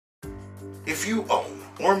If you own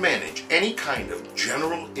or manage any kind of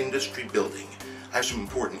general industry building, I have some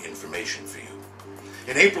important information for you.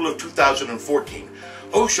 In April of 2014,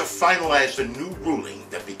 OSHA finalized a new ruling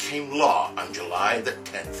that became law on July the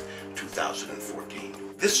 10th, 2014.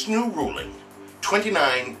 This new ruling,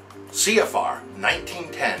 29 CFR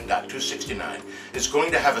 1910.269, is going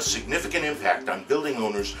to have a significant impact on building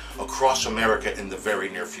owners across America in the very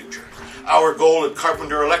near future. Our goal at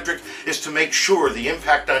Carpenter Electric is to make sure the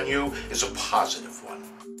impact on you is a positive one.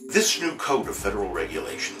 This new code of federal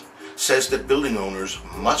regulation says that building owners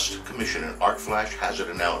must commission an arc flash hazard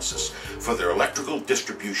analysis for their electrical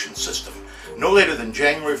distribution system no later than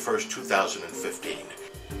January 1st, 2015.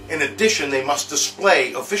 In addition, they must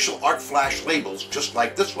display official arc flash labels just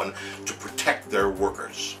like this one to protect their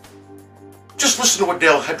workers. Just listen to what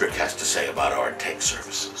Dale Hedrick has to say about our TEG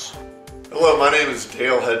services. Hello, my name is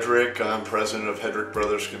Dale Hedrick. I'm president of Hedrick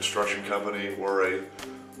Brothers Construction Company. We're a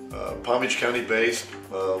Palm Beach County based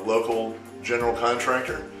local general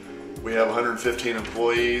contractor. We have 115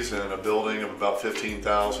 employees and a building of about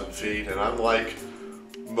 15,000 feet, and I'm like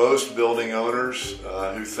most building owners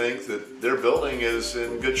who think that their building is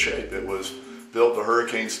in good shape. It was built to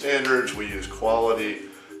hurricane standards. We use quality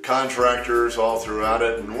contractors all throughout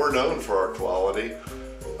it, and we're known for our quality.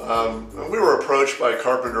 We were approached by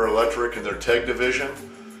Carpenter Electric and their TEG division,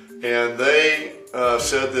 and they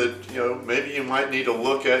said that maybe you might need to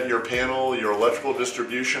look at your panel, your electrical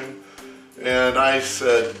distribution. And I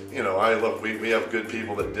said, look, we have good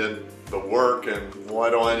people that did the work, and why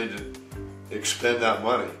do I need to expend that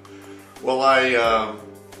money? Well, I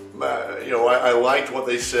liked what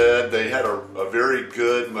they said. They had a very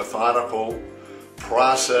good methodical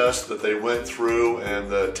process that they went through, and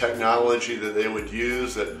the technology that they would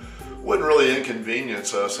use that wouldn't really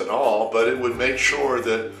inconvenience us at all, but it would make sure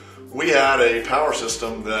that we had a power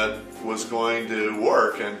system that was going to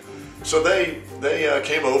work. And so they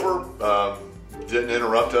came over, didn't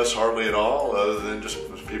interrupt us hardly at all, other than just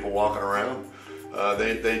people walking around.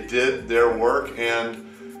 They did their work, and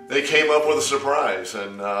they came up with a surprise,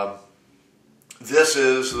 and this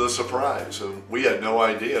is the surprise. And we had no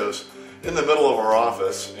idea. It was in the middle of our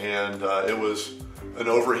office, and it was an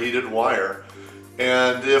overheated wire.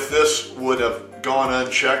 And if this would have gone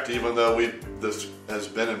unchecked, even though this has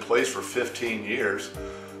been in place for 15 years,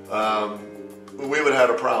 we would have had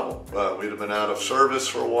a problem. We'd have been out of service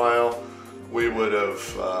for a while. We would have,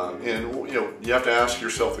 you have to ask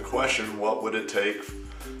yourself the question, what would it take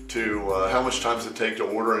to, how much time does it take to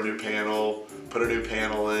order a new panel, put a new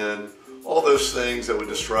panel in, all those things that would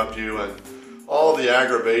disrupt you, and all the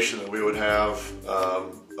aggravation that we would have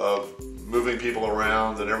of moving people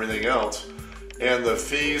around and everything else. And the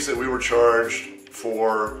fees that we were charged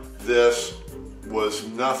for this was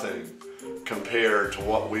nothing compared to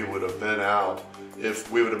what we would have been out if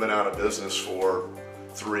we would have been out of business for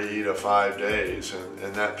 3 to 5 days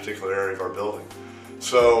in that particular area of our building.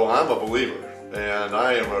 So I'm a believer, and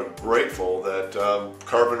I am grateful that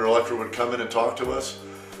Carpenter Electric would come in and talk to us,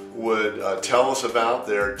 would tell us about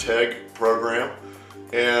their TEG program,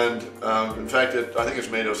 and in fact I think it's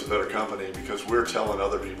made us a better company because we're telling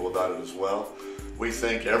other people about it as well. We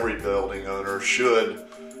think every building owner should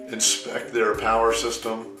inspect their power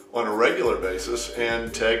system on a regular basis,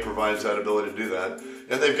 and TEG provides that ability to do that.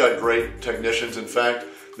 And they've got great technicians. In fact,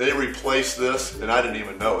 they replaced this, and I didn't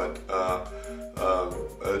even know it,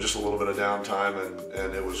 just a little bit of downtime,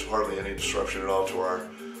 and it was hardly any disruption at all to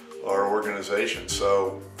our organization.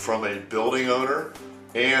 So from a building owner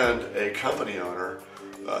and a company owner,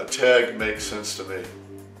 TEG makes sense to me.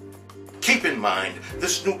 Keep in mind,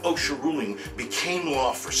 this new OSHA ruling became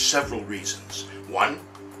law for several reasons. One,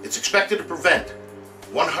 it's expected to prevent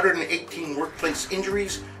 118 workplace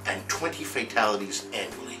injuries and 20 fatalities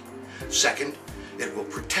annually. Second, it will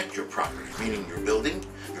protect your property, meaning your building,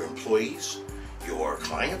 your employees, your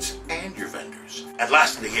clients, and your vendors. And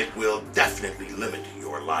lastly, it will definitely limit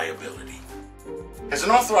your liability. As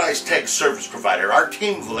an authorized TEG service provider, our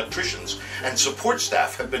team of electricians and support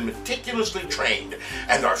staff have been meticulously trained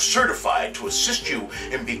and are certified to assist you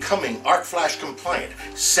in becoming arc flash compliant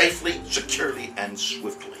safely, securely, and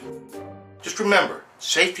swiftly. Just remember,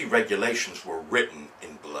 safety regulations were written in